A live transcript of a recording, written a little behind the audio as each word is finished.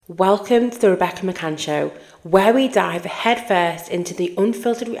Welcome to the Rebecca McCann Show, where we dive headfirst into the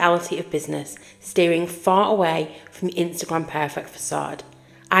unfiltered reality of business, steering far away from the Instagram perfect facade.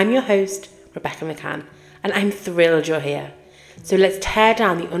 I'm your host, Rebecca McCann, and I'm thrilled you're here. So let's tear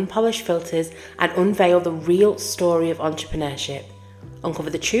down the unpolished filters and unveil the real story of entrepreneurship. Uncover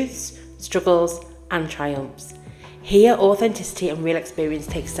the truths, struggles, and triumphs. Here, authenticity and real experience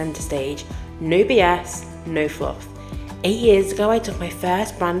take centre stage. No BS, no fluff. 8 years ago, I took my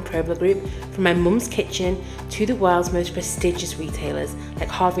first brand promo group from my mum's kitchen to the world's most prestigious retailers like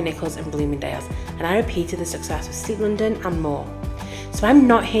Harvey Nichols and Bloomingdale's, and I repeated the success with Sleep London and more. So I'm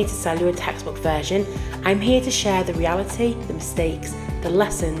not here to sell you a textbook version, I'm here to share the reality, the mistakes, the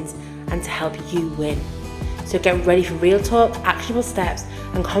lessons, and to help you win. So get ready for real talk, actionable steps,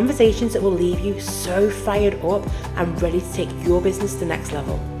 and conversations that will leave you so fired up and ready to take your business to the next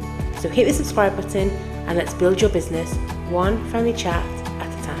level. So hit the subscribe button and let's build your business one friendly chat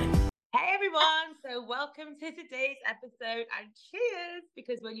at a time. Hey everyone, so welcome to today's episode and cheers,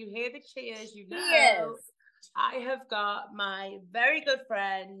 because when you hear the cheers, you know Cheers. I have got my very good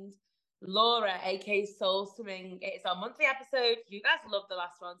friend Laura, aka Soul Swimming. It's our monthly episode. You guys loved the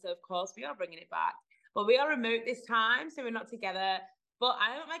last one, so of course we are bringing it back. But we are remote this time, so we're not together. But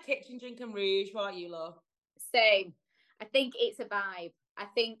I'm at my kitchen drinking rouge. What about you, Laura? Same. I think it's a vibe. I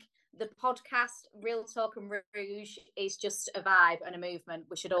think the podcast Real Talk and Rouge is just a vibe and a movement.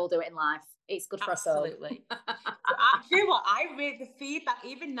 We should all do it in life. It's good for us all. Absolutely. So actually, what I read the feedback,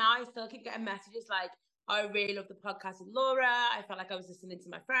 even now, I still keep getting messages like, I really love the podcast with Laura. I felt like I was listening to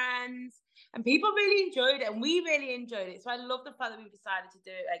my friends, and people really enjoyed it, and we really enjoyed it. So I love the fact that we've decided to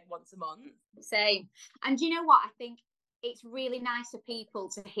do it like once a month. Same. And you know what? I think it's really nice for people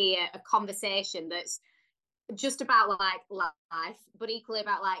to hear a conversation that's just about like life, but equally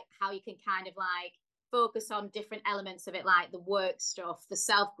about like how you can kind of like focus on different elements of it, like the work stuff, the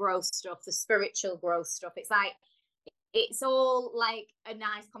self-growth stuff, the spiritual growth stuff. It's like it's all like a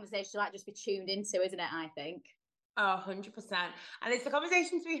nice conversation to like just be tuned into, isn't it? I think. 100%. And it's the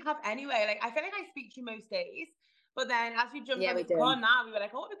conversations we have anyway. Like, I feel like I speak to you most days, but then as we jumped on we this do. call now, we were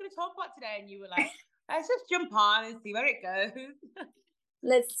like, oh, what are we going to talk about today? And you were like, let's just jump on and see where it goes.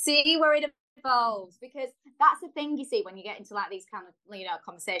 Let's see where it evolves, because that's the thing, you see, when you get into like these kind of, you know,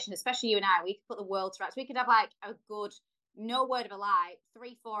 conversations, especially you and I, we could put the world to rights. We could have like a good, no word of a lie,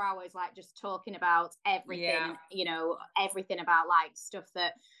 3-4 hours like just talking about everything. Yeah. You know, everything about like stuff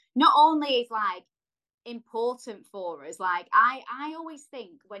that not only is like important for us. Like I always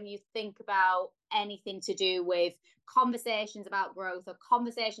think, when you think about anything to do with conversations about growth or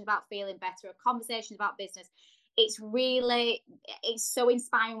conversations about feeling better or conversations about business, it's so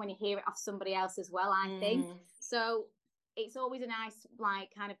inspiring when you hear it off somebody else as well, I think. So it's always a nice like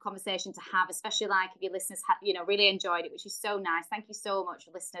kind of conversation to have, especially like if your listeners really enjoyed it, which is so nice. Thank you so much,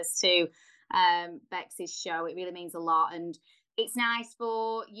 listeners, to Bex's show. It really means a lot, and it's nice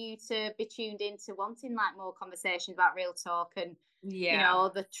for you to be tuned into wanting like more conversation about real talk and you know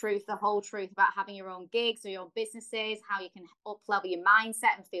the truth, the whole truth about having your own gigs or your own businesses, how you can up level your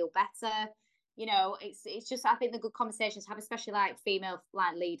mindset and feel better. You know, it's just, I think the good conversations have, especially like female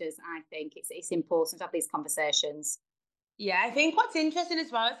like leaders, I think it's important to have these conversations. Yeah, I think what's interesting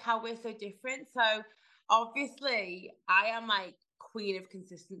as well is how we're so different. So obviously I am like queen of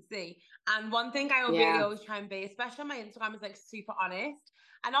consistency. And one thing I really always try and be, especially on my Instagram, is like super honest.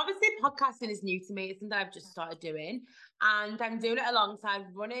 And obviously podcasting is new to me. It's something I've just started doing. And I'm doing it alongside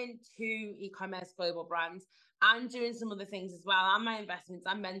running 2 e-commerce global brands and doing some other things as well. And my investments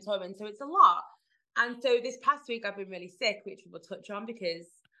and mentoring. So it's a lot. And so this past week I've been really sick, which we'll touch on because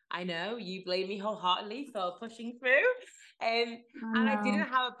I know you blame me wholeheartedly for pushing through. And I didn't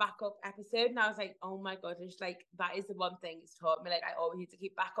have a backup episode, and I was like, oh my goodness, like that is the one thing it's taught me. Like, I always need to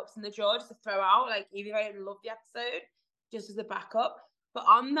keep backups in the drawer just to throw out, like even if I don't love the episode, just as a backup. But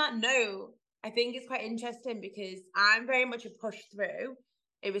on that note, I think it's quite interesting because I'm very much a push through,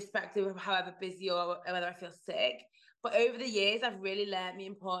 irrespective of however busy or whether I feel sick. But over the years, I've really learned the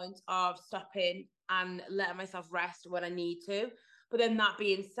importance of stopping and letting myself rest when I need to. But then that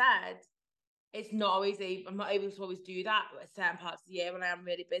being said, it's not always I'm not able to always do that at certain parts of the year when I am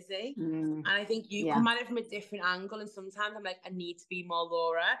really busy. And I think you come at it from a different angle, and sometimes I'm like, I need to be more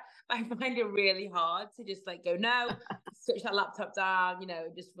Laura, but I find it really hard to just like go, no, switch that laptop down, you know,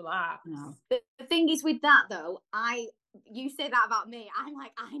 just relax. No. The thing is with that though, you say that about me, I'm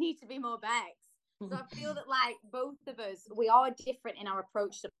like, I need to be more Bex. So I feel that like both of us, we are different in our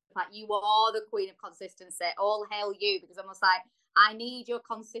approach to, like, you are the queen of consistency. All hail you, because I'm almost like, I need your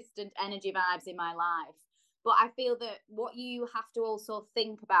consistent energy vibes in my life. But I feel that what you have to also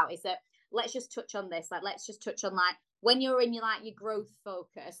think about is that let's just touch on this. Like, let's just touch on like when you're in your like your growth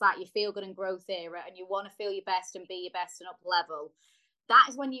focus, like your feel good and growth era, and you want to feel your best and be your best and up level. That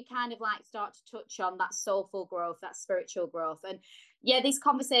is when you kind of like start to touch on that soulful growth, that spiritual growth. And yeah, these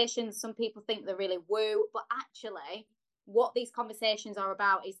conversations, some people think they're really woo, but actually what these conversations are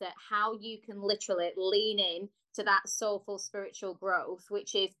about is that how you can literally lean in to that soulful spiritual growth,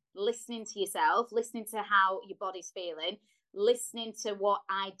 which is listening to yourself, listening to how your body's feeling, listening to what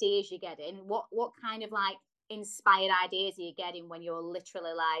ideas you're getting, what kind of like inspired ideas are you getting when you're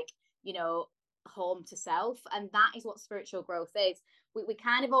literally like, you know, home to self. And that is what spiritual growth is. We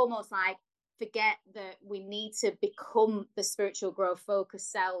kind of almost like forget that we need to become the spiritual growth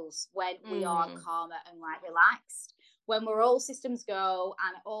focused selves when we are calmer and like relaxed. When we're all systems go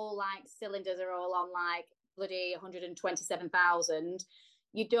and all like cylinders are all on like bloody 127,000,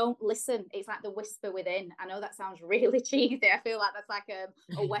 you don't listen. It's like the whisper within. I know that sounds really cheesy. I feel like that's like a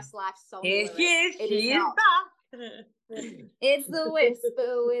Westlife song. Here lyric. she is. It she is not. It's the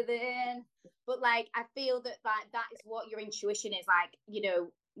whisper within. But like, I feel that that is what your intuition is like. You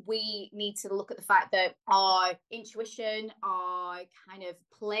know, we need to look at the fact that our intuition, our kind of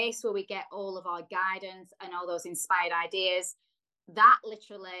place where we get all of our guidance and all those inspired ideas, that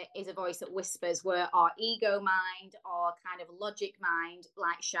literally is a voice that whispers, where our ego mind or kind of logic mind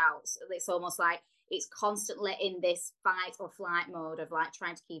like shouts. It's almost like it's constantly in this fight or flight mode of like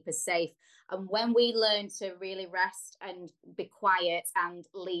trying to keep us safe. And when we learn to really rest and be quiet and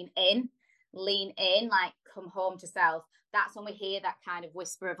lean in, like come home to self, that's when we hear that kind of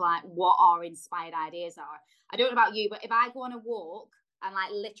whisper of like what our inspired ideas are. I don't know about you, but if I go on a walk and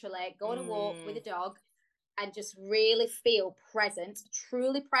like literally go on a walk with a dog and just really feel present,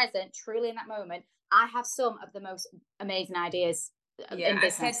 truly in that moment, I have some of the most amazing ideas in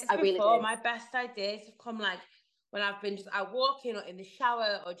business. I said this really before, do. my best ideas have come like when I've been just out walking or in the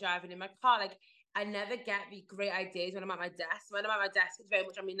shower or driving in my car. Like, I never get the great ideas when I'm at my desk. When I'm at my desk, it's very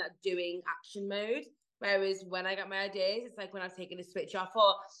much I'm in that doing action mode. Whereas when I get my ideas, it's like when I've taken a switch off,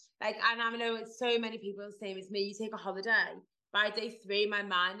 or like, and I know it's so many people the same as me. You take a holiday, by day 3, my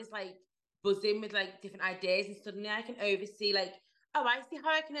mind is like buzzing with like different ideas, and suddenly I can oversee like, oh, I see how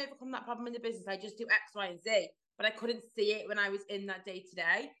I can overcome that problem in the business. I just do X, Y, and Z, but I couldn't see it when I was in that day to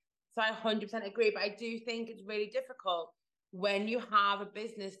day. So I 100% agree, but I do think it's really difficult when you have a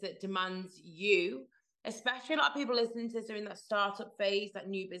business that demands you, especially a lot of people listening to this are in that startup phase, that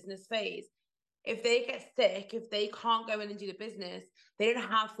new business phase. If they get sick, if they can't go in and do the business, they don't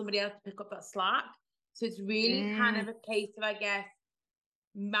have somebody else to pick up that slack. So it's really kind of a case of, I guess,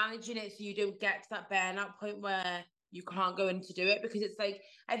 managing it so you don't get to that burnout point where you can't go in to do it. Because it's like,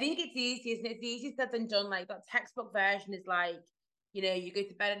 I think it's easy, isn't it? It's easier said than done. Like, that textbook version is like, you know, you go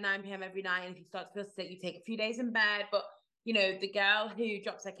to bed at 9 p.m. every night, and if you start to feel sick, you take a few days in bed. But, you know, the girl who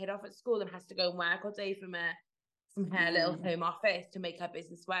drops her kid off at school and has to go and work all day from her little home office to make her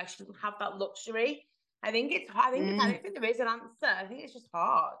business work, she doesn't have that luxury. I think I don't think there is an answer. I think it's just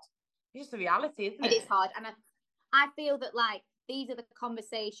hard. It's just a reality, isn't it? It is hard. And I feel that like these are the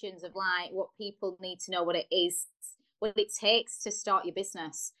conversations of like what people need to know, what it is, what it takes to start your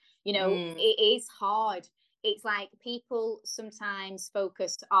business. You know, it is hard. It's like people sometimes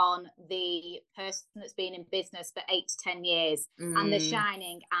focus on the person that's been in business for 8 to 10 years and they're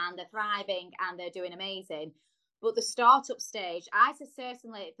shining and they're thriving and they're doing amazing. But the startup stage, I say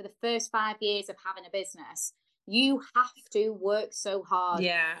certainly for the first 5 years of having a business, you have to work so hard.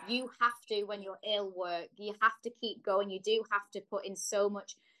 Yeah. You have to, when you're ill, work. You have to keep going. You do have to put in so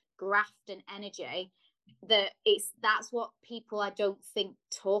much graft and energy that that's what people I don't think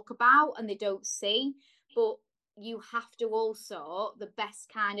talk about and they don't see. But you have to also, the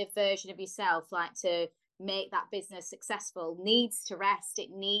best kind of version of yourself, like to make that business successful, needs to rest.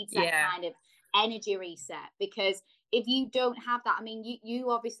 It needs that kind of energy reset, because if you don't have that, I mean,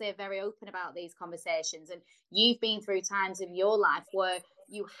 you obviously are very open about these conversations, and you've been through times of your life where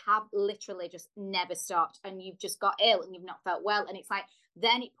you have literally just never stopped and you've just got ill and you've not felt well, and it's like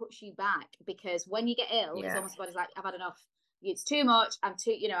then it puts you back, because when you get ill, it's almost body's like, I've had enough, it's too much, I'm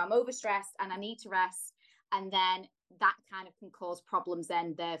overstressed and I need to rest, and then that kind of can cause problems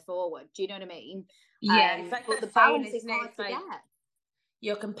then there forward. Do you know what I mean? It's like but the saying, balance is hard to get.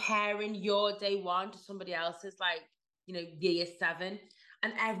 You're comparing your day 1 to somebody else's, like, you know, year 7,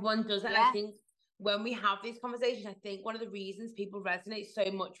 and everyone does that. I think when we have these conversations, I think one of the reasons people resonate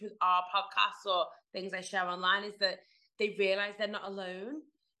so much with our podcasts or things I share online is that they realize they're not alone,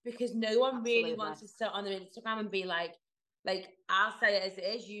 because no one really wants to sit on their Instagram and be like, I'll say it as it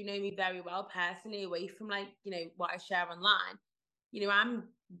is. You know me very well personally, away from like, you know, what I share online. You know, I'm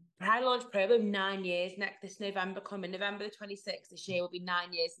I launched probably 9 years. This November, coming November the 26th this year, will be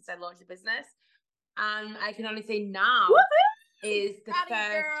 9 years since I launched the business. And I can only say now is the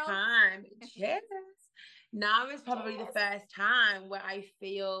first time. Cheers. Now is probably the first time where I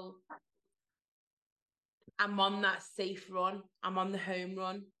feel I'm on that safe run. I'm on the home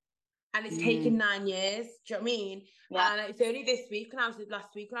run. And it's taken 9 years. Do you know what I mean? Yeah. And it's only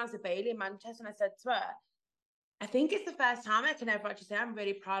last week when I was at Bailey in Manchester, and I said to her, I think it's the first time I can ever actually say I'm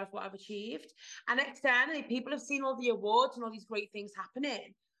really proud of what I've achieved. And externally, people have seen all the awards and all these great things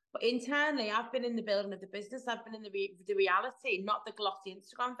happening. But internally, I've been in the building of the business. I've been in the reality, not the glossy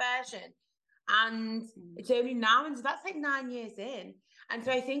Instagram version. And it's only now, and so that's like 9 years in. And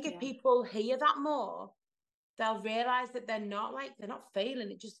so I think if people hear that more, they'll realize that they're not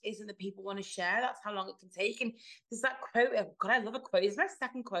failing. It just isn't that people want to share. That's how long it can take. And there's that quote. Oh God, I love a quote. It's my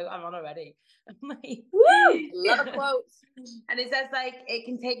second quote I'm on already. I'm like, woo, love a quote. And it says like, it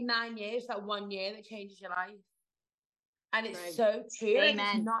can take 9 years, that 1 year that changes your life. And it's so true. Like,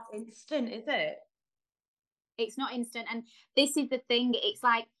 it's not instant, is it? It's not instant. And this is the thing. It's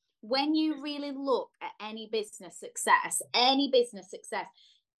like, when you really look at any business success,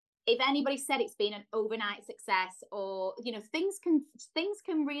 if anybody said it's been an overnight success, or things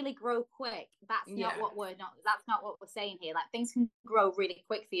can really grow quick, that's not what we're saying here. Like, things can grow really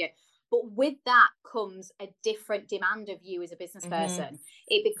quick for you, but with that comes a different demand of you as a business person.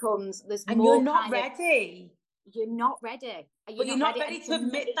 It becomes you're not ready. You're not ready. But you're not ready to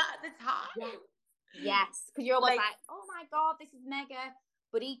admit that at the time. Yes, because you're almost like, oh my God, this is mega.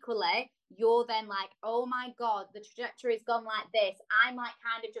 But equally, you're then like, oh my God, the trajectory's gone like this. I'm like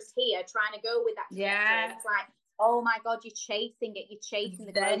kind of just here trying to go with that trajectory. Yeah. It's like, oh my God, you're chasing it. You're chasing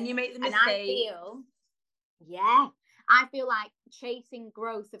the growth. Then you make the mistake. And I feel like chasing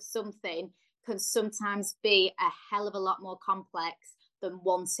growth of something can sometimes be a hell of a lot more complex than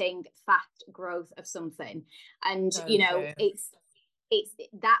wanting fast growth of something. And,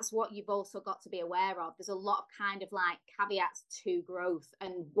 that's what you've also got to be aware of. There's a lot of kind of like caveats to growth.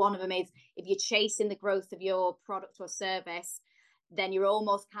 And one of them is, if you're chasing the growth of your product or service, then you're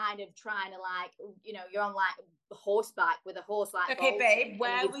almost kind of trying to like, you're on like a horseback with a horse like. Okay, babe,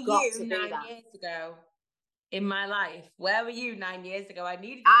 where were you 9 years ago in my life? Where were you 9 years ago? I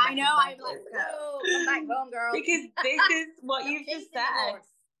needed to. I know. I'm like, whoa, come back home, girl. Because this is what you've just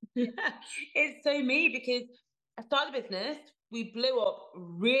said. It's so me, because I started a business. We blew up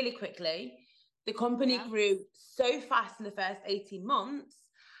really quickly. The company grew so fast in the first 18 months.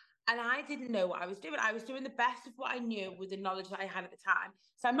 And I didn't know what I was doing. I was doing the best of what I knew with the knowledge that I had at the time.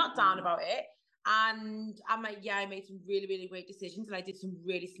 So I'm not down about it. And I'm like, I made some really, really great decisions, and I did some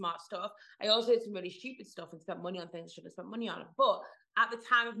really smart stuff. I also did some really stupid stuff and spent money on things I shouldn't have spent money on. But at the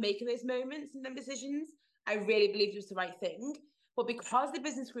time of making those moments and them decisions, I really believed it was the right thing. But because the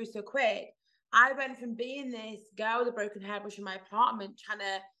business grew so quick, I went from being this girl with a broken hairbrush in my apartment trying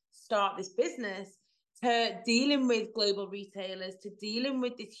to start this business to dealing with global retailers, to dealing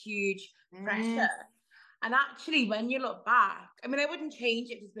with this huge pressure. And actually, when you look back, I mean, I wouldn't change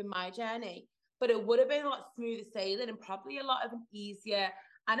it. It's been my journey, but it would have been a lot smoother sailing and probably a lot of an easier,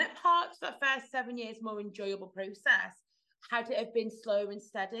 and at parts that first 7 years, more enjoyable process had it have been slow and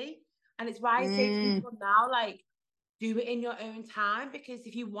steady. And it's why I say to people now, like, do it in your own time, because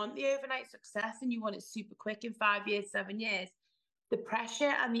if you want the overnight success and you want it super quick in 5 years, 7 years, the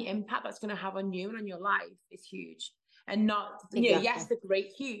pressure and the impact that's going to have on you and on your life is huge. And not, yes, the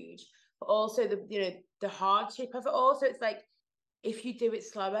great huge, but also the hardship of it all. So it's like, if you do it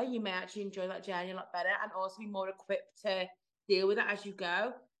slower, you may actually enjoy that journey a lot better, and also be more equipped to deal with it as you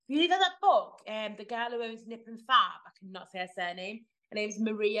go. You know that book, the girl who owns Nip and Fab, I cannot say her surname. Her name's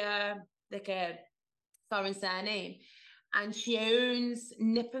Maria, like a foreign surname, and she owns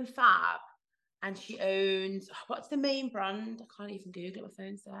Nip and Fab, and she owns, what's the main brand? I can't even Google it, my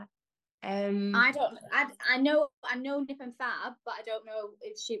phone's there. I know Nip and Fab, but I don't know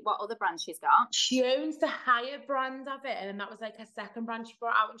what other brand she's got. She owns the higher brand of it, and then that was like her second brand she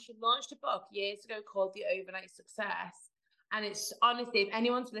brought out, and she launched a book years ago called The Overnight Success. And it's honestly, if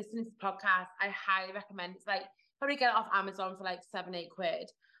anyone's listening to the podcast, I highly recommend it. It's like, probably get it off Amazon for like 7-8 quid.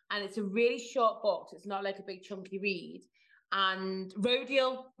 And it's a really short book, so it's not like a big chunky read. And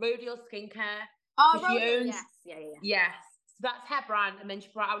Rodial Skincare. Oh, so Rodial, yes. Yes. So that's her brand. And then she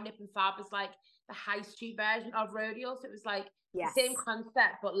brought out Nip and Fab as like the high street version of Rodial. So it was like the same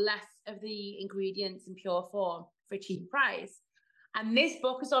concept, but less of the ingredients in pure form for a cheap price. And this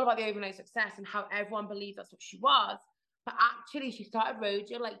book is all about the overnight success and how everyone believed that's what she was. But actually, she started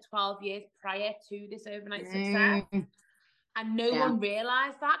Rodial like 12 years prior to this overnight success. And no one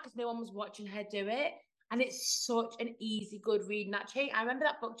realised that, because no one was watching her do it. And it's such an easy, good read. And I remember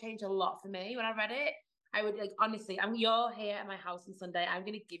that book changed a lot for me when I read it. I would like, honestly, you're here at my house on Sunday. I'm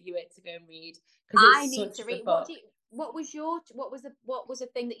going to give you it to go and read because I it's need such to a read. good book. What was the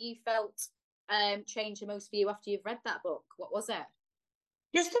thing that you felt changed the most for you after you've read that book? What was it?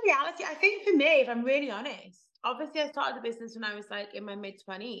 Just the reality. I think for me, if I'm really honest, obviously I started the business when I was like in my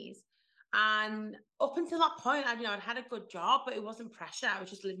mid-20s. And up until that point, I'd had a good job, but it wasn't pressure. I was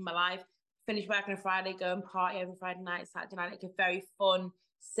just living my life, finish work on a Friday, go and party every Friday night, Saturday night, like a very fun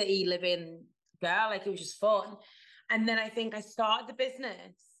city living girl. Like it was just fun. And then I think I started the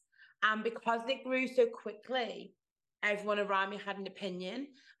business, and because it grew so quickly, everyone around me had an opinion.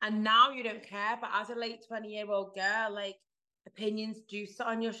 And now you don't care. But as a late 20-year-old girl, like opinions do sit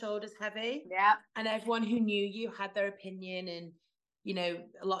on your shoulders heavy. Yeah. And everyone who knew you had their opinion, and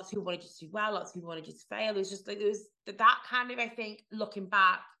lots of people wanted you to do well, lots of people wanted you to fail. It was just like there was that kind of, I think, looking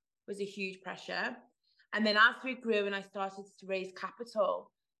back, was a huge pressure. And then as we grew and I started to raise capital,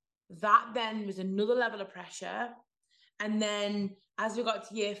 that then was another level of pressure. And then as we got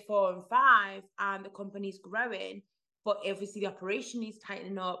to year 4 and 5 and the company's growing, but obviously the operation needs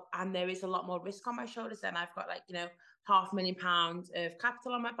tightening up and there is a lot more risk on my shoulders, and I've got like, £500,000 of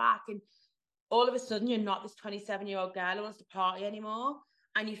capital on my back, and all of a sudden you're not this 27-year-old girl who wants to party anymore,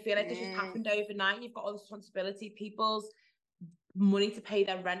 and you feel like it just happened overnight. You've got all this responsibility. People's money to pay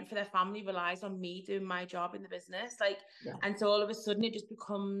their rent for their family relies on me doing my job in the business. And so all of a sudden it just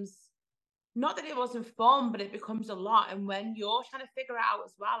becomes, not that it wasn't fun, but it becomes a lot. And when you're trying to figure it out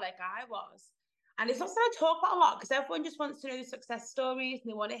as well, like I was, and it's not something I talk about a lot because everyone just wants to know the success stories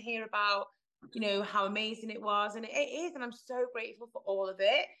and they want to hear about, how amazing it was. And it is. And I'm so grateful for all of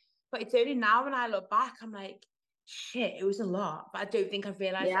it. But it's only now when I look back, I'm like, shit, it was a lot. But I don't think I've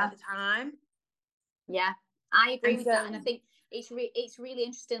realised it at the time. Yeah, I agree with that. And I think it's really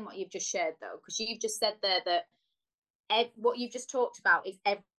interesting what you've just shared, though, because you've just said there that what you've just talked about is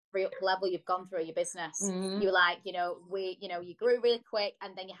every level you've gone through your business. You were like, you grew really quick,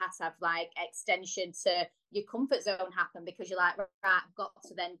 and then you had to have like extension to your comfort zone happen, because you're like, right, I've got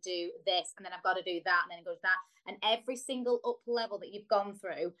to then do this, and then I've got to do that, and then it goes that. And every single up level that you've gone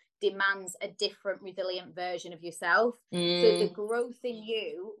through demands a different resilient version of yourself. So the growth in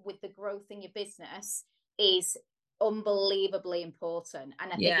you with the growth in your business is unbelievably important.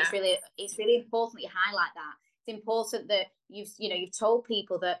 And I think it's really important that you highlight that. It's important that you've told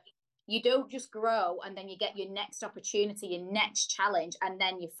people that you don't just grow and then you get your next opportunity, your next challenge, and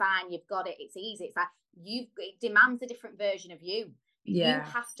then you're fine, you've got it, it's easy. It's like it demands a different version of you. You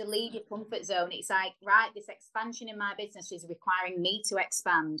have to leave your comfort zone. It's like, right, this expansion in my business is requiring me to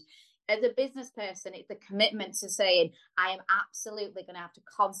expand. As a business person, it's the commitment to saying, I am absolutely going to have to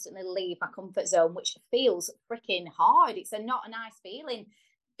constantly leave my comfort zone, which feels freaking hard. It's not a nice feeling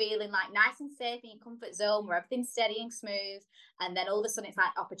like nice and safe in your comfort zone where everything's steady and smooth. And then all of a sudden it's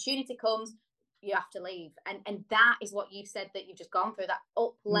like opportunity comes, you have to leave. And that is what you've said that you've just gone through. That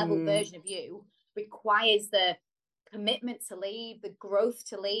up level version of you requires the commitment to leave, the growth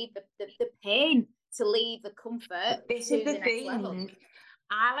to leave, the pain to leave, the comfort this to is the next thing. level.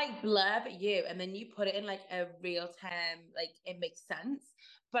 I like blurb at you and then you put it in like a real term, like it makes sense.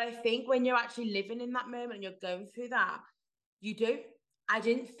 But I think when you're actually living in that moment and you're going through that, I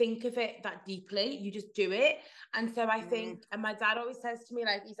didn't think of it that deeply. You just do it. And so I think, and my dad always says to me,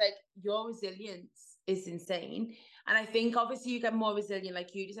 like, he's like, your resilience is insane. And I think obviously you get more resilient,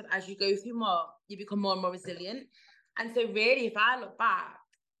 like you just said, as you go through more, you become more and more resilient. And so really, if I look back,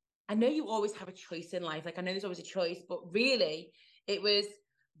 I know you always have a choice in life. Like I know there's always a choice, but really it was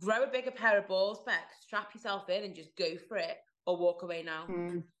grow a bigger pair of balls back, strap yourself in and just go for it, or walk away now.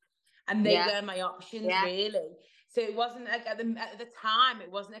 And they were my options, really. So it wasn't like at the time,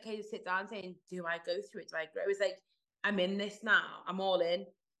 it wasn't a case of sit down saying, do I go through it? Do I grow? It was like, I'm in this now. I'm all in.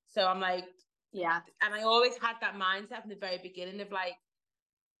 So I'm like, and I always had that mindset from the very beginning of like,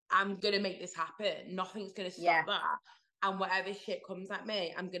 I'm going to make this happen. Nothing's going to stop that. And whatever shit comes at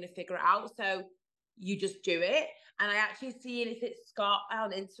me, I'm going to figure it out. So you just do it. And I actually seen it Scott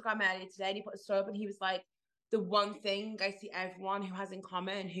on Instagram earlier today, and he put a story up and he was like, the one thing I see everyone who has in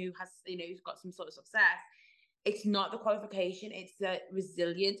common, who has, who's got some sort of success, it's not the qualification, it's the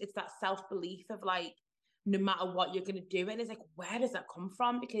resilience, it's that self-belief of like, no matter what you're going to do. And it's like, where does that come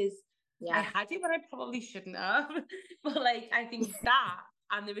from? Because I had it when I probably shouldn't have. But like, I think that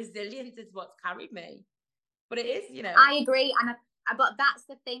and the resilience is what's carried me. But it is, I agree. But that's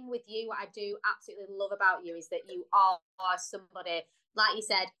the thing with you. What I do absolutely love about you is that you are somebody, like you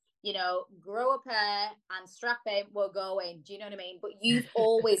said, grow a pair and strap in, we're going. Do you know what I mean? But you've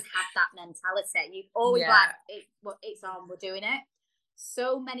always had that mentality. You've always like, it's on, we're doing it.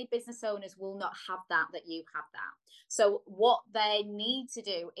 So many business owners will not have that you have that. So what they need to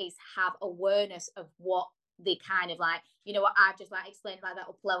do is have awareness of what they kind of like, you know what I've just like explained, like that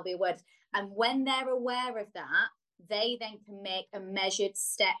up level the awareness. And when they're aware of that, they then can make a measured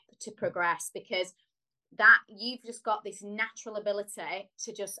step to progress, because that you've just got this natural ability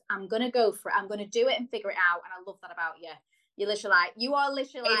to just, I'm going to go for it. I'm going to do it and figure it out. And I love that about you. You're literally like, you are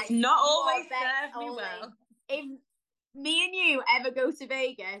literally like, it's not always served me well. If me and you ever go to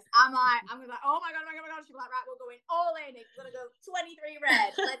Vegas, I'm gonna be like, oh my god, she'll be like, right, we're going all in. It's gonna go 23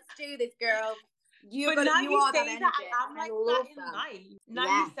 red. Let's do this, girl. You are that energy. I'm like that in life. Now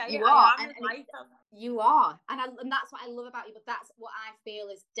yeah, you say you it, are. I am in life. You are, and that's what I love about you. But that's what I feel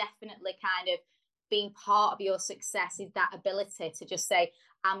is definitely kind of being part of your success, is that ability to just say,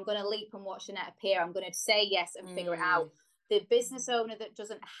 I'm going to leap and watch the net appear. I'm going to say yes and figure it out. The business owner that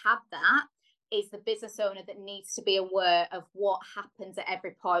doesn't have that is the business owner that needs to be aware of what happens at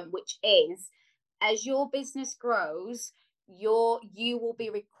every point, which is, as your business grows, you will be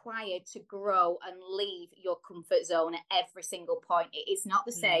required to grow and leave your comfort zone at every single point. It is not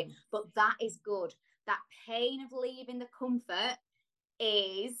the same, but that is good. That pain of leaving the comfort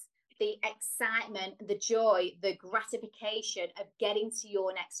is the excitement, the joy, the gratification of getting to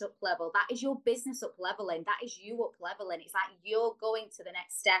your next up level. That is your business up leveling. That is you up leveling. It's like you're going to the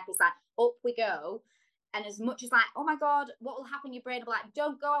next step. It's like up we go. And as much as like, oh my God, what will happen? Your brain will be like,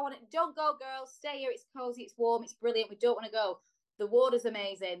 don't go. Don't go, girls. Stay here. It's cozy. It's warm. It's brilliant. We don't want to go. The water's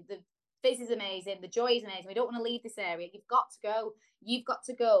amazing. The fizz is amazing. The joy is amazing. We don't want to leave this area. You've got to go. You've got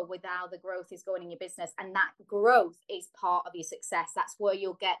to go with how the growth is going in your business. And that growth is part of your success. That's where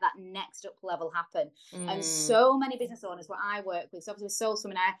you'll get that next up level happen. And so many business owners, what I work with, so obviously with Soul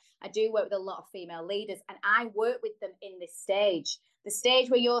Summit, I do work with a lot of female leaders, and I work with them in this stage. The stage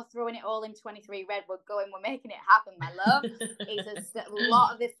where you're throwing it all in 23 red, we're making it happen, my love, is a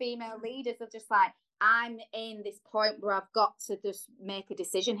lot of the female leaders are just like, I'm in this point where I've got to just make a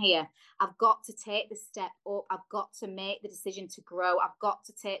decision here. I've got to take the step up. I've got to make the decision to grow. I've got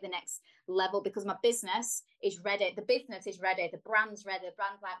to take the next level because my business is ready. The business is ready. The brand's ready. The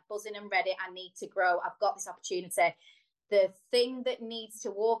brand's like buzzing and ready. I need to grow. I've got this opportunity. The thing that needs to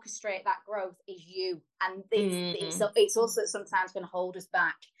orchestrate that growth is you. And it's also sometimes going to hold us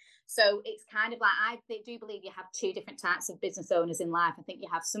back. So it's kind of like, I do believe you have two different types of business owners in life. I think you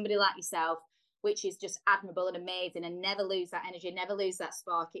have somebody like yourself, which is just admirable and amazing, and never lose that energy, never lose that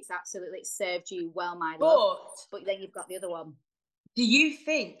spark. It's served you well, my love. But then you've got the other one. Do you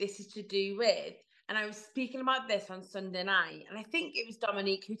think this is to do with, and I was speaking about this on Sunday night, and I think it was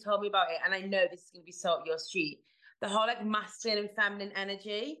Dominique who told me about it, and I know this is going to be so up your street, the whole like masculine and feminine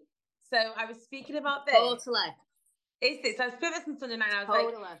energy. So I was speaking about this. Totally. Is this? So I was speaking about this on Sunday night, and I was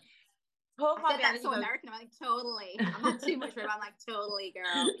totally. like, talk I about said that's so American. I'm like, totally. I'm not too much for it. I'm like, totally,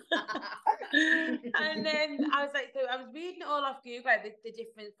 girl. And then I was like, so I was reading it all off Google, like the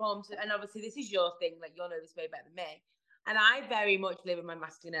different forms, and obviously this is your thing, like you'll know this way better than me. And I very much live in my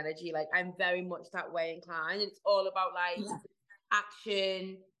masculine energy. Like I'm very much that way inclined. It's all about like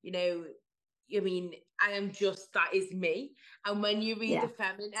action, you know. I mean, I am just, that is me. And when you read the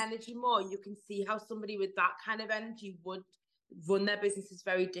feminine energy more, you can see how somebody with that kind of energy would run their businesses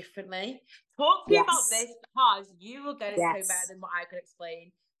very differently. Talk to me about this, because you will get it so better than what I could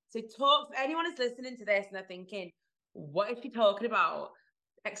explain. So talk, if anyone is listening to this and they're thinking, what is she talking about?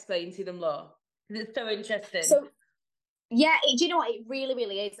 Explain to them, Law. It's so interesting. So, yeah, do you know what? It really,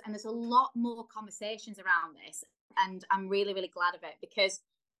 really is. And there's a lot more conversations around this. And I'm really, really glad of it, because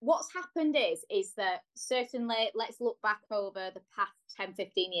what's happened is that certainly, let's look back over the past 10,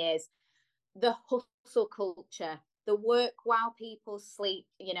 15 years, the hustle culture, the work while people sleep,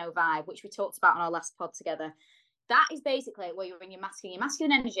 vibe, which we talked about on our last pod together. That is basically where you're in your masculine. Your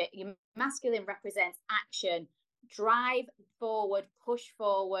masculine energy, your masculine represents action, drive forward, push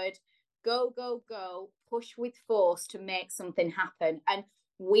forward, go, go, go, push with force to make something happen. And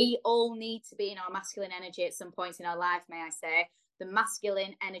we all need to be in our masculine energy at some points in our life, may I say. The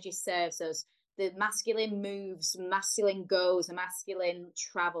masculine energy serves us. The masculine moves, masculine goes, the masculine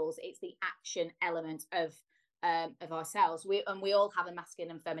travels. It's the action element of ourselves. We all have a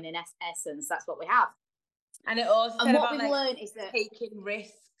masculine and feminine essence. That's what we have. And it also and what we've learned is that taking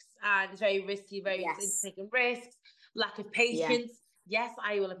risks, and it's very risky, very taking risks, lack of patience. Yes,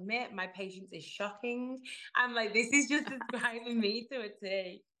 I will admit my patience is shocking. I'm like, this is just describing me to a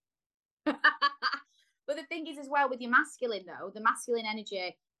T. But the thing is as well with your masculine though, the masculine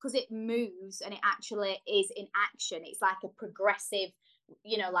energy, because it moves and it actually is in action, it's like a progressive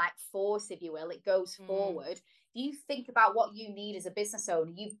like force, if you will. It goes forward. If you think about what you need as a business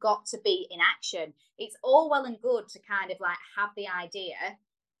owner, you've got to be in action. It's all well and good to kind of like have the idea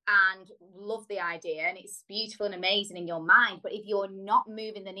and love the idea, and it's beautiful and amazing in your mind, but if you're not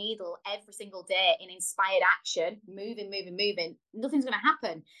moving the needle every single day in inspired action, moving, nothing's going to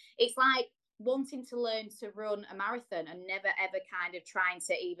happen. It's like wanting to learn to run a marathon and never ever kind of trying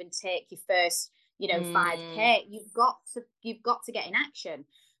to even take your first 5K. You've got to get in action.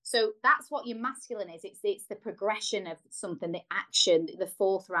 So that's what your masculine is. It's the progression of something, the action, the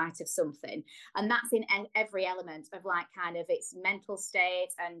forthright of something. And that's in every element of like kind of its mental state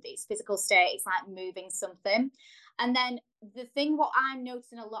and its physical state. It's like moving something. And then the thing what I'm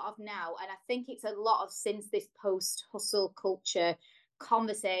noticing a lot of now, and I think it's a lot of since this post-hustle culture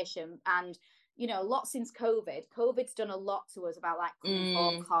conversation, and a lot since COVID's done a lot to us about like coming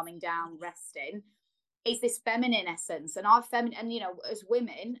home, calming down, resting, is this feminine essence. And our feminine, and as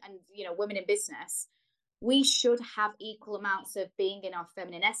women and women in business, we should have equal amounts of being in our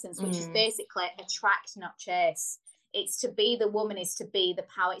feminine essence, which is basically attract, not chase. It's to be the woman, is to be the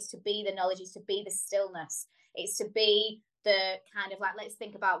power, it's to be the knowledge, it's to be the stillness, it's to be the kind of like, let's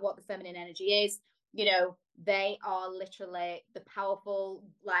think about what the feminine energy is. They are literally the powerful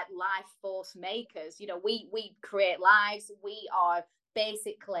like life force makers. We create lives. We are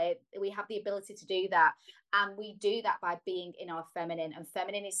basically, we have the ability to do that, and we do that by being in our feminine. And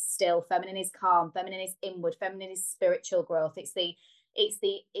feminine is still, feminine is calm, feminine is inward, feminine is spiritual growth. It's the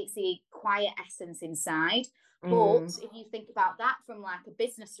quiet essence inside. But if you think about that from like a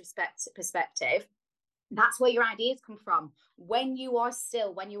business perspective, that's where your ideas come from. When you are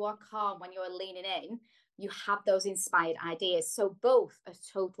still, when you are calm, when you are leaning in, you have those inspired ideas. So both are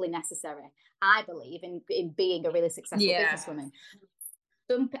totally necessary, I believe, in being a really successful businesswoman.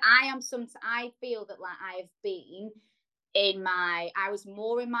 I feel that like I've been I was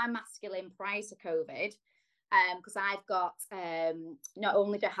more in my masculine prior to COVID, because I've got, not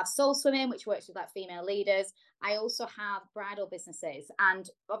only do I have Soul Swimming, which works with like female leaders, I also have bridal businesses. And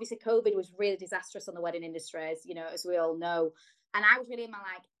obviously COVID was really disastrous on the wedding industry, as we all know. And I was really in my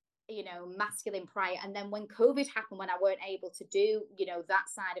like, masculine prior. And then when COVID happened, when I weren't able to do, that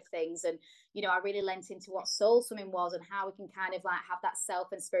side of things, and, I really lent into what Soul Swimming was and how we can kind of like have that self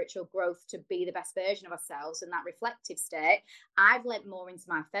and spiritual growth to be the best version of ourselves and that reflective state, I've lent more into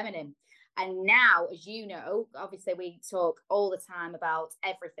my feminine. And now, as you know, obviously we talk all the time about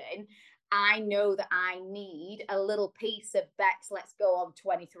everything. I know that I need a little piece of Bex, let's go on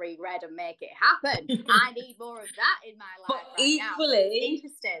 23 red and make it happen. I need more of that in my life now. So it's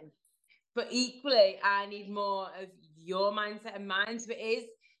interesting. But equally, I need more of your mindset and mine. So it is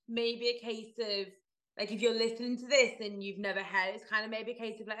maybe a case of, like, if you're listening to this and you've never heard, it's kind of maybe a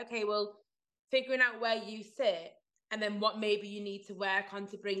case of like, okay, well, figuring out where you sit and then what maybe you need to work on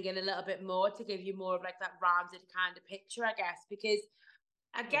to bring in a little bit more to give you more of like that rounded kind of picture, I guess. Because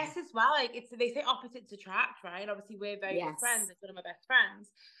I guess as well, like they say opposites attract, right? And obviously we're very good friends, like one of my best friends.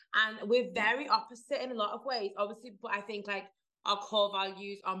 And we're very opposite in a lot of ways, obviously, but I think like our core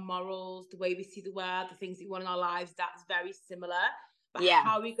values, our morals, the way we see the world, the things that we want in our lives, that's very similar. But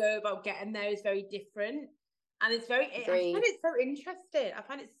how we go about getting there is very different. And it's I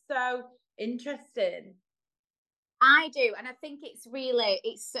find it so interesting. I do. And I think it's really,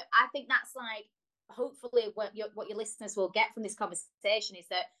 I think that's like, hopefully what your listeners will get from this conversation is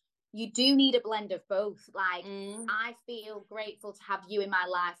that you do need a blend of both. Like, I feel grateful to have you in my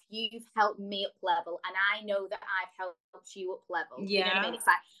life. You've helped me up level, and I know that I've helped you up level. You know what I mean? It's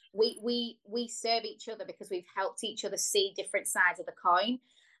like we serve each other because we've helped each other see different sides of the coin.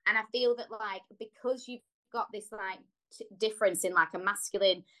 And I feel that like, because you've got this like difference in like a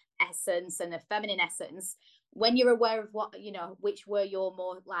masculine essence and a feminine essence, when you're aware of what, which were you're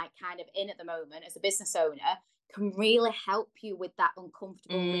more like kind of in at the moment as a business owner, can really help you with that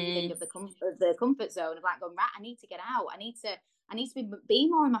uncomfortable leaving of the comfort zone of like going, right, I need to get out. I need to be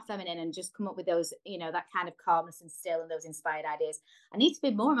more in my feminine and just come up with those, that kind of calmness and still and those inspired ideas. I need to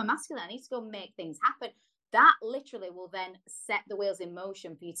be more in my masculine. I need to go make things happen. That literally will then set the wheels in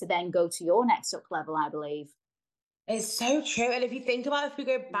motion for you to then go to your next up level, I believe. It's so true. And if you think about it, if we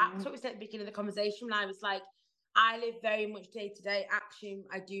go back to what we said at the beginning of the conversation, when I was like, I live very much day-to-day action.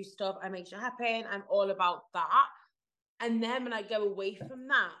 I do stuff. I make sure it happen. I'm all about that. And then when I go away from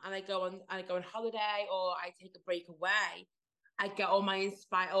that and I go on holiday or I take a break away, I get all my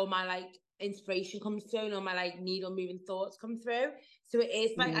like inspiration comes through and all my like needle moving thoughts come through. So it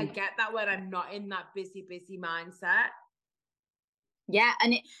is like, I get that when I'm not in that busy mindset. Yeah.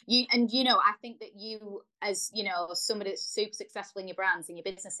 And I think that you, as somebody that's super successful in your brands and your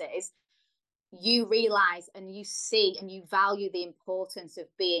businesses, you realize and you see and you value the importance of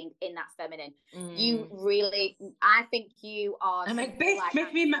being in that feminine. You really, I think you are. I'm like, bitch,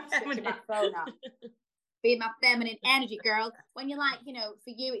 make me my feminine. Be my feminine energy, girl. When you're like, you know,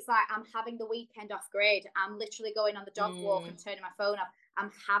 for you, it's like, I'm having the weekend off grid. I'm literally going on the dog walk and turning my phone off. I'm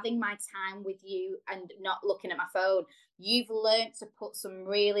having my time with you and not looking at my phone. You've learned to put some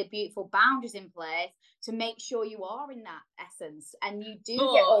really beautiful boundaries in place to make sure you are in that essence and you do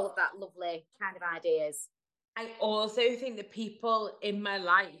get all of that lovely kind of ideas. I also think that people in my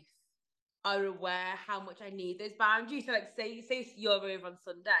life are aware how much I need those boundaries. So like say you're over on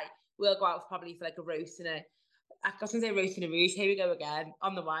Sunday, we'll go out probably for like a roast and I was going to say roast and a rouge. Here we go again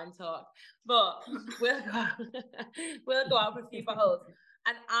on the wine talk. But we'll go out for a few bottles.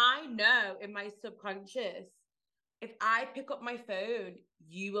 And I know in my subconscious, if I pick up my phone,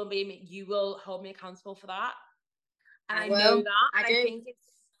 you will hold me accountable for that. And I know that. I think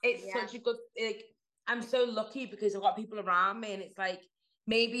it's such a good, like, I'm so lucky because I've got people around me and it's like,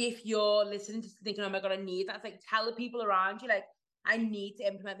 maybe if you're listening to thinking, oh my God, I need that, it's like, tell the people around you, like, I need to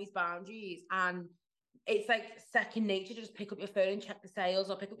implement these boundaries. And it's like second nature to just pick up your phone and check the sales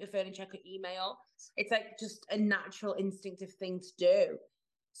or pick up your phone and check your email. It's like just a natural instinctive thing to do.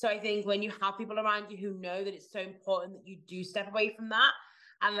 So I think when you have people around you who know that it's so important that you do step away from that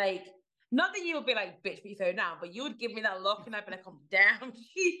and like, not that you would be like, bitch, put your phone down, but you would give me that look and I'd be like, calm down.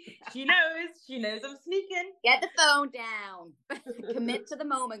 She knows I'm sneaking. Get the phone down. Commit to the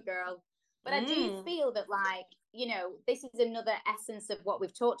moment, girl. But I do feel that, like, you know, this is another essence of what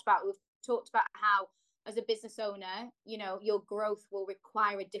we've talked about. We've talked about how, as a business owner, you know, your growth will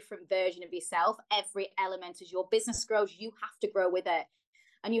require a different version of yourself. Every element as your business grows, you have to grow with it.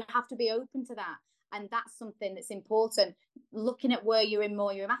 And you have to be open to that. And that's something that's important. Looking at where you're in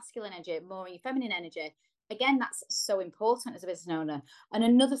more your masculine energy, more your feminine energy. Again, that's so important as a business owner. And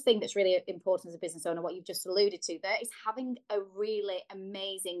another thing that's really important as a business owner, what you've just alluded to there, is having a really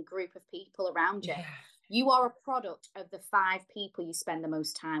amazing group of people around you. Yeah. You are a product of the 5 people you spend the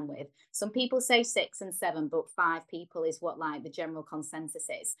most time with. Some people say 6 and 7, but 5 people is what like the general consensus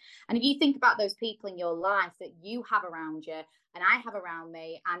is. And if you think about those people in your life that you have around you and I have around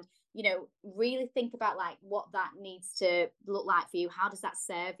me, and, you know, really think about like what that needs to look like for you. How does that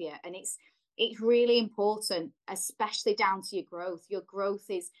serve you? And it's really important, especially down to your growth. Your growth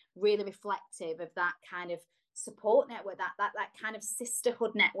is really reflective of that kind of support network, that kind of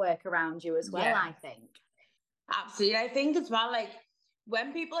sisterhood network around you as well. Yeah. I think absolutely. I think as well, like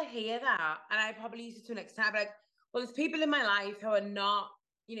when people hear that, and I probably use it to an extent, like, well, there's people in my life who are not,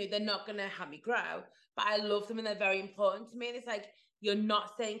 you know, they're not going to help me grow, but I love them and they're very important to me. And it's like, you're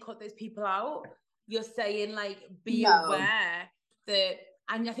not saying cut those people out. You're saying like, be aware that,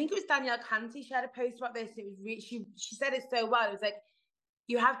 and I think it was Danielle Canty shared a post about this. It was she said it so well. It was like,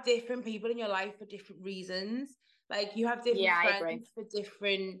 you have different people in your life for different reasons. Like you have different friends for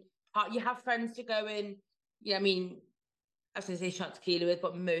different you have friends to go in, you know, I mean, I was going to say shot tequila with,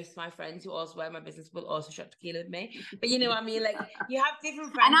 but most of my friends who also wear my business will also shot tequila with me. But you know what I mean? Like you have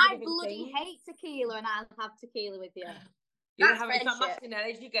different friends. And I bloody hate tequila and I'll have tequila with you. It's not masculine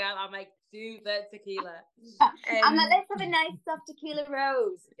energy, girl. I'm like, do the tequila. I'm like, let's have a nice soft tequila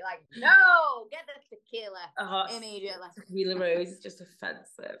rose. You're like, no, get the tequila immediately. Tequila rose is just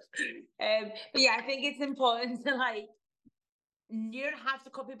offensive. But yeah, I think it's important to like, you don't have to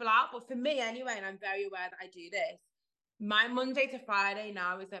cut people out, but for me anyway, and I'm very aware that I do this, my Monday to Friday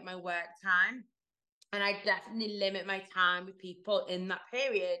now is like my work time. And I definitely limit my time with people in that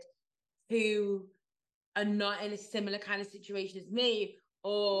period who are not in a similar kind of situation as me,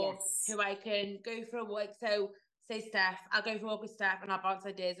 or who I can go for a walk. So say Steph, I'll go for a walk with Steph and I'll bounce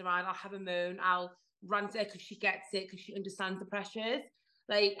ideas around, I'll have a moan, I'll rant it because she gets it, because she understands the pressures.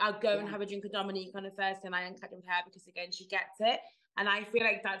 Like I'll go and have a drink with Dominique on a Thursday night and catch up with her because again, she gets it. And I feel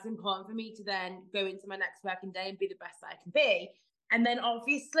like that's important for me to then go into my next working day and be the best that I can be. And then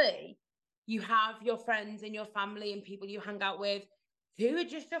obviously you have your friends and your family and people you hang out with who are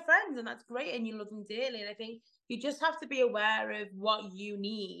just your friends, and that's great, and you love them dearly. And I think you just have to be aware of what you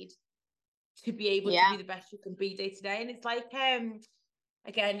need to be able to be the best you can be day to day. And it's like,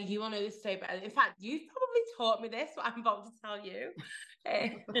 again, you want to know this so better. In fact, you've probably taught me this, what I'm about to tell you.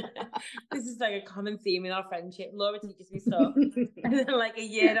 This is like a common theme in our friendship. Laura teaches me stuff, and then like a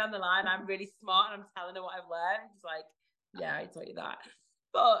year down the line, I'm really smart and I'm telling her what I've learned. It's like, yeah, I taught you that.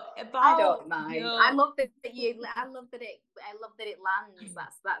 But I don't mind. I love that it lands.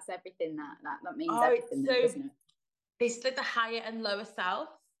 That's everything. That means everything, so, doesn't it? It's like the higher and lower self.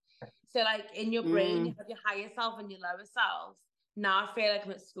 So like in your brain, you have your higher self and your lower self. Now I feel like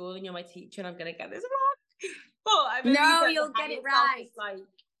I'm at school and you're my teacher and I'm gonna get this wrong. But I no, you'll get it right. Like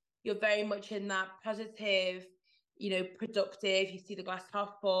you're very much in that positive, productive, you see the glass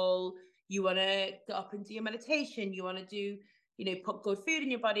half full, you want to get up and do your meditation, you want to do, put good food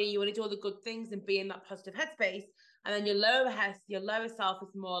in your body, you want to do all the good things and be in that positive headspace. And then your lower self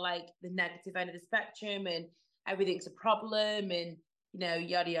is more like the negative end of the spectrum, and everything's a problem, and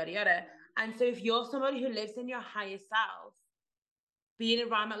yada yada yada. And so if you're somebody who lives in your higher self, being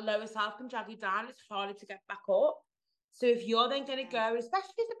around that lower self can drag you down. It's harder to get back up. So if you're then going to go,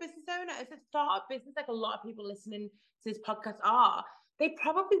 especially as a business owner, as a startup business, like a lot of people listening to this podcast are, they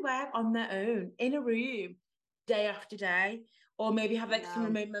probably work on their own in a room day after day, or maybe have like some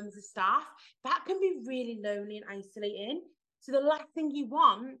remote members of staff. That can be really lonely and isolating. So the last thing you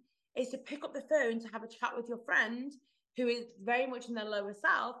want is to pick up the phone to have a chat with your friend who is very much in their lower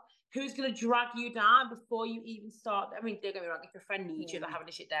self, who's going to drag you down before you even start. I mean, don't get me wrong, if your friend needs you, they're having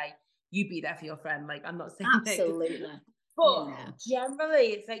a shit day, you be there for your friend. Like, I'm not saying absolutely. But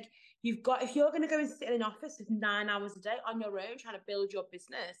generally, it's like if you're going to go and sit in an office for 9 hours a day on your own trying to build your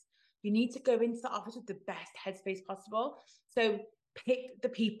business, you need to go into the office with the best headspace possible. So pick the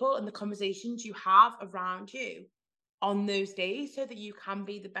people and the conversations you have around you on those days so that you can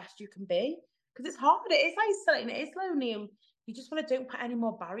be the best you can be. Because it's hard, it is isolating, it is lonely, and you just want to don't put any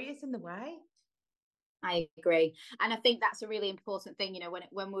more barriers in the way. I agree. And I think that's a really important thing,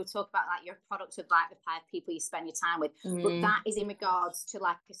 when we talk about like your product of like the five people you spend your time with, but that is in regards to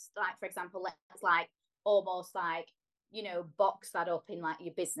like for example, let's like almost like, box that up in like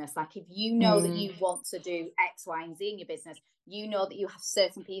your business. Like if you know that you want to do X, Y, and Z in your business, you know that you have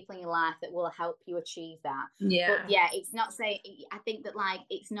certain people in your life that will help you achieve that. But it's not saying, I think that like,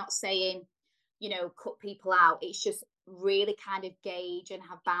 it's not saying, cut people out. It's just really kind of gauge and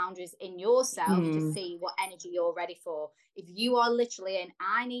have boundaries in yourself to see what energy you're ready for. If you are literally in,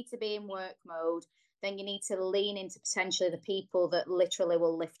 I need to be in work mode, then you need to lean into potentially the people that literally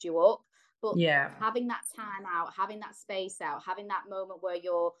will lift you up. But having that time out, having that space out, having that moment where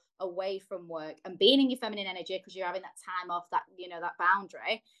you're away from work and being in your feminine energy because you're having that time off, that, that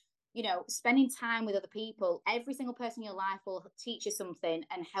boundary, spending time with other people, every single person in your life will teach you something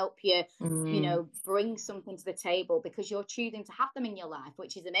and help you, bring something to the table because you're choosing to have them in your life,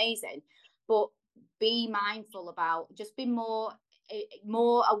 which is amazing. But be mindful about, just be more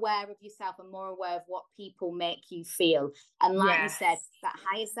aware of yourself and more aware of what people make you feel. And like you said, that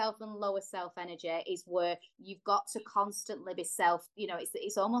higher self and lower self energy is where you've got to constantly be self,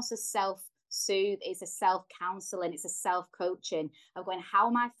 it's almost a self-soothe, it's a self-counseling, it's a self-coaching of going, how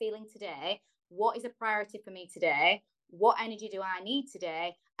am I feeling today? What is a priority for me today? What energy do I need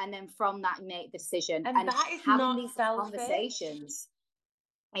today? And then from that, make the decision. And that is having these selfish conversations.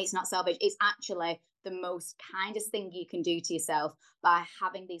 It's not selfish. It's actually the most kindest thing you can do to yourself by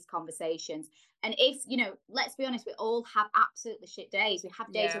having these conversations. And if, let's be honest, we all have absolutely shit days. We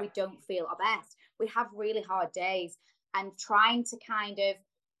have days where we don't feel our best. We have really hard days, and trying to kind of,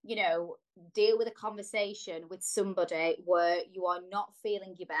 deal with a conversation with somebody where you are not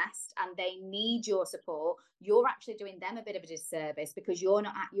feeling your best and they need your support, you're actually doing them a bit of a disservice because you're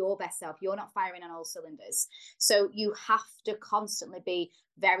not at your best self. You're not firing on all cylinders. So you have to constantly be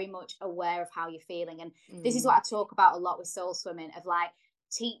very much aware of how you're feeling. And this is what I talk about a lot with Soul Swimming, of like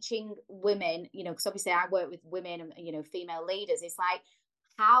teaching women, because obviously I work with women and, female leaders. It's like,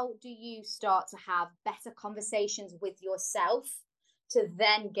 how do you start to have better conversations with yourself to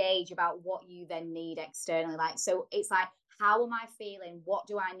then gauge about what you then need externally? Like, so it's like, how am I feeling? What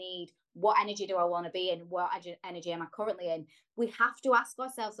do I need? What energy do I want to be in? What energy am I currently in? We have to ask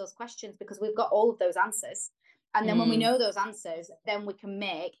ourselves those questions because we've got all of those answers. And then when we know those answers, then we can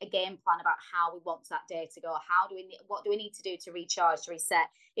make a game plan about how we want that day to go. What do we need to do to recharge, to reset?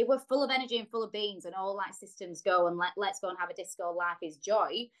 If we're full of energy and full of beans and all like systems go and let's go and have a disco, life is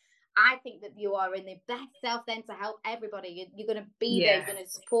joy, I think that you are in the best self then to help everybody. You're going to be there, you're going to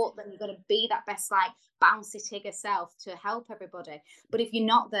support them, you're going to be that best like bouncy tigger self to help everybody. But if you're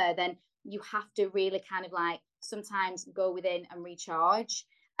not there, then you have to really kind of like sometimes go within and recharge.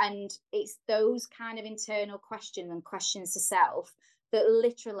 And it's those kind of internal questions and questions to self that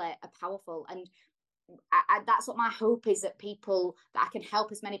literally are powerful. And that's what my hope is, that I can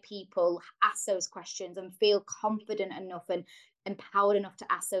help as many people ask those questions and feel confident enough and empowered enough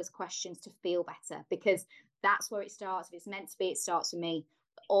to ask those questions to feel better, because that's where it starts. If it's meant to be, it starts with me.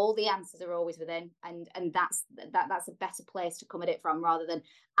 All the answers are always within, and that's a better place to come at it from, rather than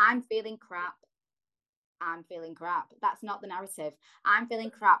I'm feeling crap. That's not the narrative. I'm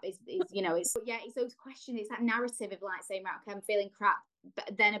feeling crap is it's those questions. It's that narrative of like saying, right, okay, I'm feeling crap.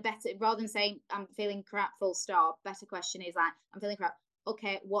 But then rather than saying I'm feeling crap, full stop, better question is like, I'm feeling crap.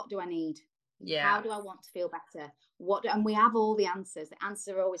 Okay, what do I need? How do I want to feel better? and we have all the answers. The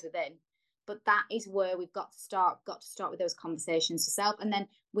answers are always within. But that is where we've got to start with those conversations to self. And then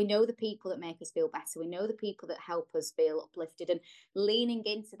we know the people that make us feel better. We know the people that help us feel uplifted, and leaning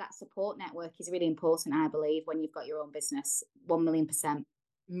into that support network is really important, I believe, when you've got your own business. 1,000,000%.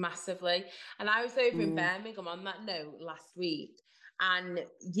 Massively. And I was over in Birmingham on that note last week, and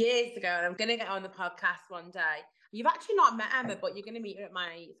years ago, and I'm going to get on the podcast one day. You've actually not met Emma, but you're going to meet her at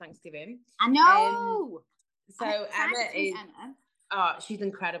my Thanksgiving. I know. So Emma is... Emma. Oh, she's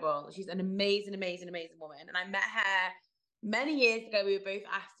incredible. She's an amazing, amazing, amazing woman. And I met her many years ago. We were both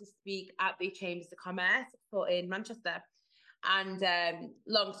asked to speak at the Chambers of Commerce in Manchester. And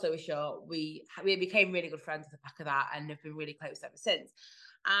long story short, we became really good friends at the back of that, and have been really close ever since.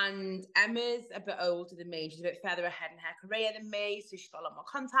 And Emma's a bit older than me. She's a bit further ahead in her career than me. So she's got a lot more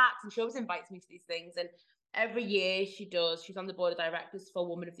contacts, and she always invites me to these things. And every year she's on the board of directors for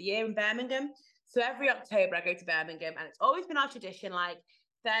Woman of the Year in Birmingham. So every October I go to Birmingham, and it's always been our tradition, like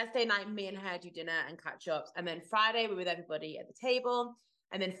Thursday night, me and her do dinner and catch ups. And then Friday we're with everybody at the table.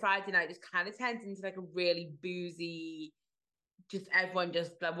 And then Friday night just kind of turns into like a really boozy, just everyone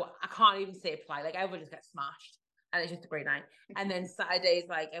just, like, I can't even say it polite, like everyone just gets smashed. And it's just a great night. And then Saturdays,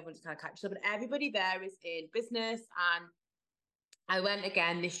 like everyone just kind of catches up. And everybody there is in business. And I went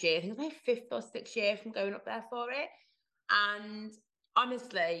again this year. I think it was my 5th or 6th year from going up there for it. And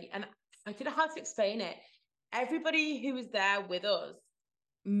honestly, and I don't know how to explain it. Everybody who was there with us,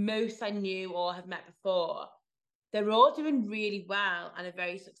 most I knew or have met before, they're all doing really well and are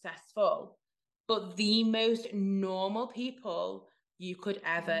very successful, but the most normal people you could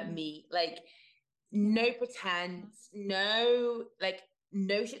ever meet. Like, no pretense, no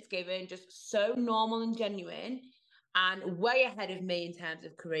shit's given, just so normal and genuine, and way ahead of me in terms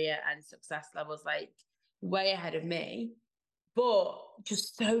of career and success levels, like way ahead of me. But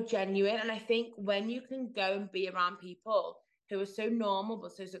just so genuine. And I think when you can go and be around people who are so normal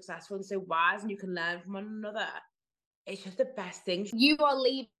but so successful and so wise, and you can learn from one another, it's just the best thing. You are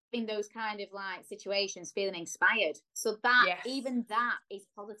leaving those kind of like situations feeling inspired. So that even that is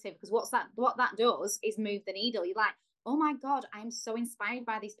positive, because what that does is move the needle. You're like, oh my God, I'm so inspired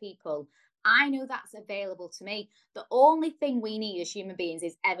by these people. I know that's available to me. The only thing we need as human beings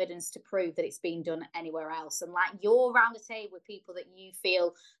is evidence to prove that it's been done anywhere else. And like, you're around a table with people that you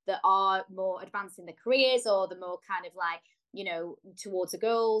feel that are more advanced in their careers, or the more kind of like, you know, towards the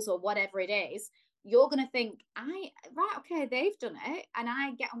goals or whatever it is. You're going to think, okay, they've done it, and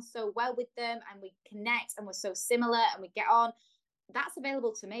I get on so well with them, and we connect, and we're so similar, and we get on. That's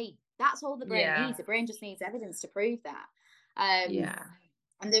available to me. That's all the brain needs. The brain just needs evidence to prove that.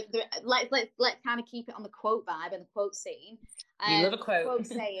 And let's kind of keep it on the quote vibe and the quote scene. You love a quote. Quote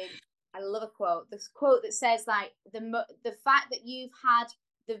saying, I love a quote. This quote that says, like, the fact that you've had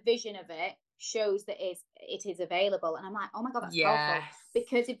the vision of it shows that it is available. And I'm like, oh my God, that's powerful.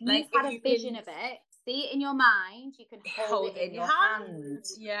 Because if you've had a vision of it, see it in your mind, you can hold it in your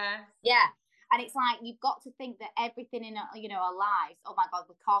hands. Yeah. And it's like, you've got to think that everything in our lives, oh my God,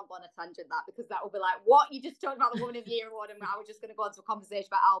 we can't go on a tangent that, because that will be like, what? You just talked about the Woman of the Year award, and I was just going to go into a conversation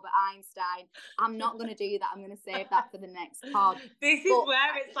about Albert Einstein. I'm not going to do that. I'm going to save that for the next pod. This is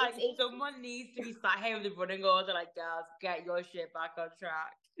where it's like, someone needs to be sat here with a running order, like, girls, get your shit back on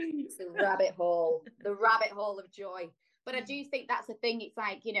track. It's the rabbit hole of joy. But I do think that's the thing. It's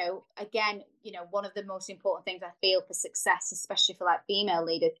like, again, one of the most important things I feel for success, especially for like female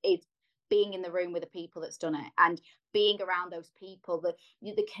leaders, is being in the room with the people that's done it, and being around those people, the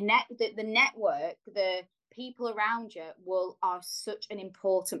network, the people around you are such an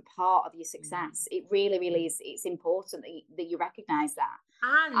important part of your success. It really, really is. It's important that you recognize that.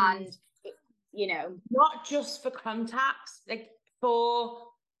 And not just for contacts, like for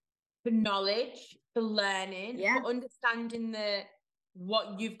knowledge, for learning, for understanding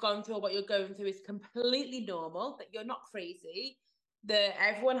what you've gone through or what you're going through is completely normal, that you're not crazy, that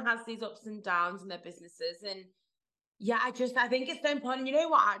everyone has these ups and downs in their businesses. And I think it's so important. You know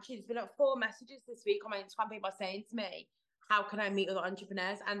what, actually, there's been like 4 messages this week on my Instagram, people are saying to me, how can I meet other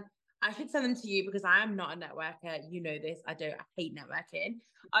entrepreneurs? And I should send them to you, because I am not a networker. You know this. I hate networking.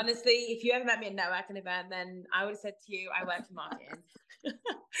 Honestly, if you ever met me at a networking event, then I would have said to you, I work in marketing.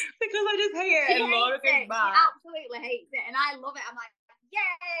 Because I just hate it. And Laura goes back. She absolutely hates it. And I love it. I'm like, yay,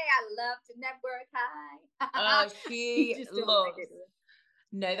 I love to network. Hi. Oh, she loves.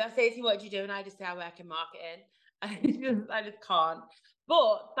 No, that's basically what you do. And I just say I work in marketing. I just can't.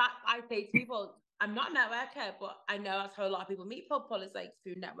 But that I say to people, I'm not a networker, but I know that's how a lot of people meet people, is like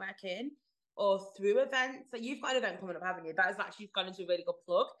through networking. or through events. Like you've got an event coming up, haven't you? That is actually gone into a really good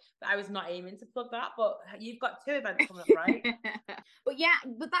plug. But I was not aiming to plug that, but you've got 2 events coming up, right?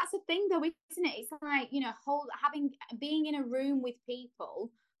 But that's the thing though, isn't it? It's like, being in a room with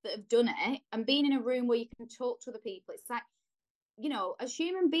people that have done it, and being in a room where you can talk to other people. It's like, as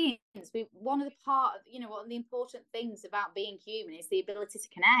human beings, one of the important things about being human is the ability to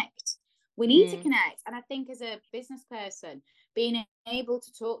connect. We need to connect. And I think as a business person, being able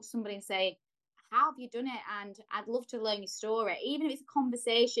to talk to somebody and say, how have you done it? And I'd love to learn your story. Even if it's a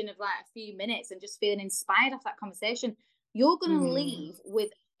conversation of like a few minutes and just feeling inspired off that conversation, you're going to leave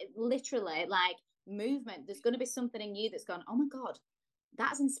with literally like movement. There's going to be something in you that's gone, oh my God,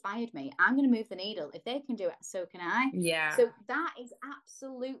 that's inspired me. I'm going to move the needle. If they can do it, so can I. Yeah. So that is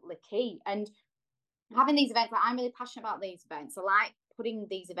absolutely key. And having these events, like, I'm really passionate about these events. I like putting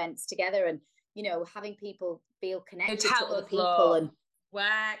these events together and, having people feel connected to other people. And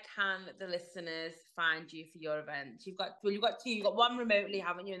where can the listeners find you for your events? You've got 2. You've got one remotely,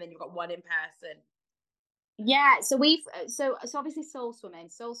 haven't you? And then you've got one in person. Yeah, so so obviously Soul Swimming.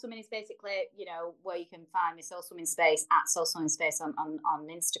 Soul Swimming is basically, where you can find me, Soul Swimming Space at Soul Swimming Space on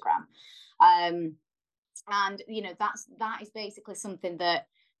Instagram. And that is basically something that,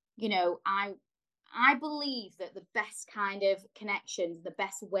 I believe that the best kind of connections, the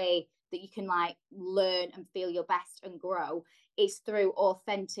best way that you can like learn and feel your best and grow is through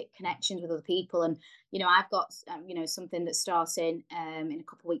authentic connections with other people. And I've got something that's starting in a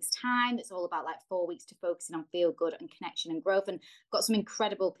couple of weeks time that's all about like 4 weeks to focusing on feel good and connection and growth, and I've got some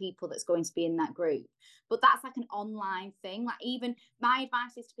incredible people that's going to be in that group. But that's like an online thing. Like, even my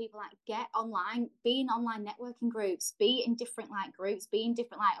advice is to people, like, get online, be in online networking groups, be in different like groups, be in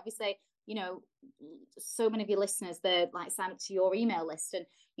different, like, obviously, so many of your listeners, they're like sign up to your email list, and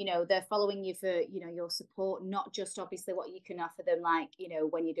they're following you for your support, not just obviously what you can offer them, like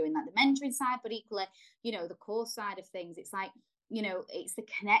when you're doing like the mentoring side, but equally the course side of things. It's like it's the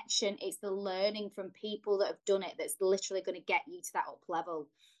connection, it's the learning from people that have done it that's literally going to get you to that up level.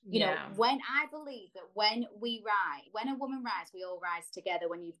 When I believe that when a woman rides, we all rise together,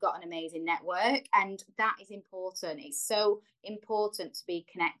 when you've got an amazing network, and that is important. It's so important to be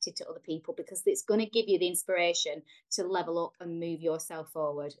connected to other people, because it's going to give you the inspiration to level up and move yourself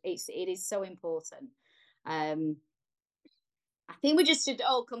forward. It is so important. I think we just should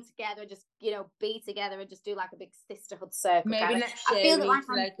all come together and just, be together and just do like a big sisterhood circle. Maybe next year, I feel like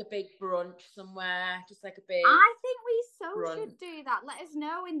a big brunch somewhere, just like a big. I think we brunch. Should do that. Let us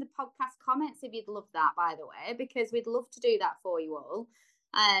know in the podcast comments if you'd love that, by the way, because we'd love to do that for you all.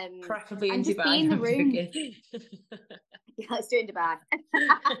 Preferably in and just Dubai. Be in the room. Yeah, let's do it in Dubai.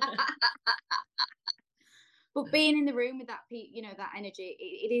 But being in the room with that, that energy,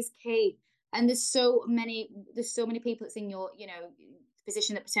 it is key. And there's so many people that's in your,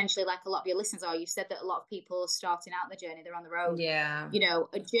 position that potentially, like a lot of your listeners are. You've said that a lot of people are starting out the journey, they're on their own. Yeah.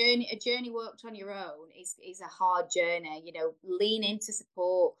 A journey worked on your own is a hard journey. Lean into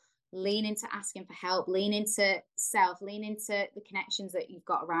support, lean into asking for help, lean into self, lean into the connections that you've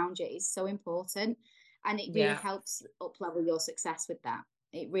got around you is so important. And it really helps up level your success with that.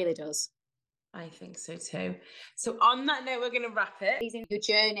 It really does. I think so too. So on that note, we're going to wrap it. Your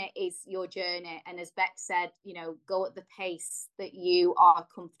journey is your journey. And as Beck said, go at the pace that you are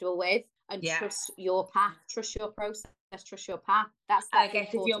comfortable with, and trust your path, trust your process, trust your path. That's that. I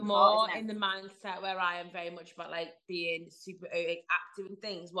guess if you're more in the mindset where I am very much about like being super active in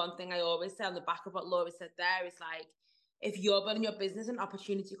things, one thing I always say on the back of what Laura said there is like, if you're building your business and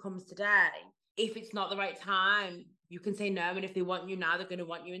opportunity comes today, if it's not the right time, you can say no. And if they want you now, they're going to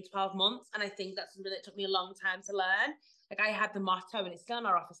want you in 12 months. And I think that's something that took me a long time to learn. Like, I had the motto, and it's still in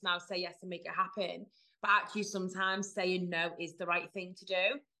our office now, say yes and make it happen. But actually sometimes saying no is the right thing to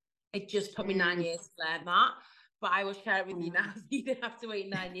do. It just took me 9 years to learn that. But I will share it with you now. You didn't have to wait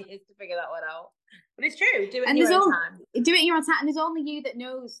 9 years to figure that one out. But it's true. Do it in your own time. Do it in your own time. And there's only you that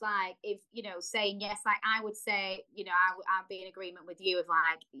knows, like, if, saying yes, like I would say, I'd be in agreement with you of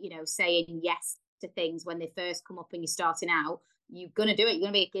like, saying yes to things when they first come up and you're starting out. You're going to do it. You're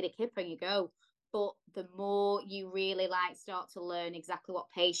going to be a giddy kipper and you go. But the more you really like start to learn exactly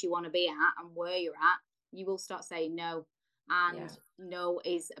what pace you want to be at and where you're at, you will start saying no. And no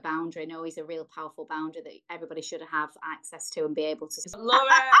is a boundary. No is a real powerful boundary that everybody should have access to and be able to. Laura,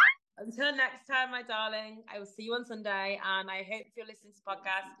 until next time, my darling, I will see you on Sunday. And I hope if you're listening to the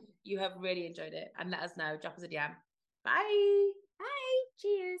podcast, you have really enjoyed it. And let us know. Drop us a DM. Bye. Bye.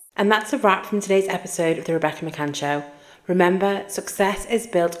 Cheers. And that's a wrap from today's episode of the Rebecca McCann Show. Remember, success is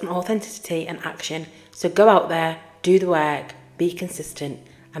built on authenticity and action. So go out there, do the work, be consistent,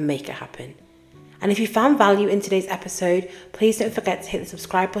 and make it happen. And if you found value in today's episode, please don't forget to hit the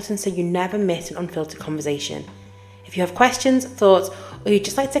subscribe button so you never miss an unfiltered conversation. If you have questions, thoughts, or you'd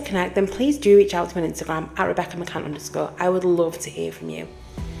just like to connect, then please do reach out to me on Instagram at @RebeccaMcCann_. I would love to hear from you.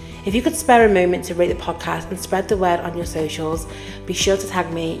 If you could spare a moment to rate the podcast and spread the word on your socials, be sure to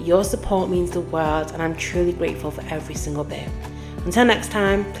tag me. Your support means the world, and I'm truly grateful for every single bit. Until next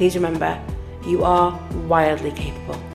time, please remember, you are wildly capable.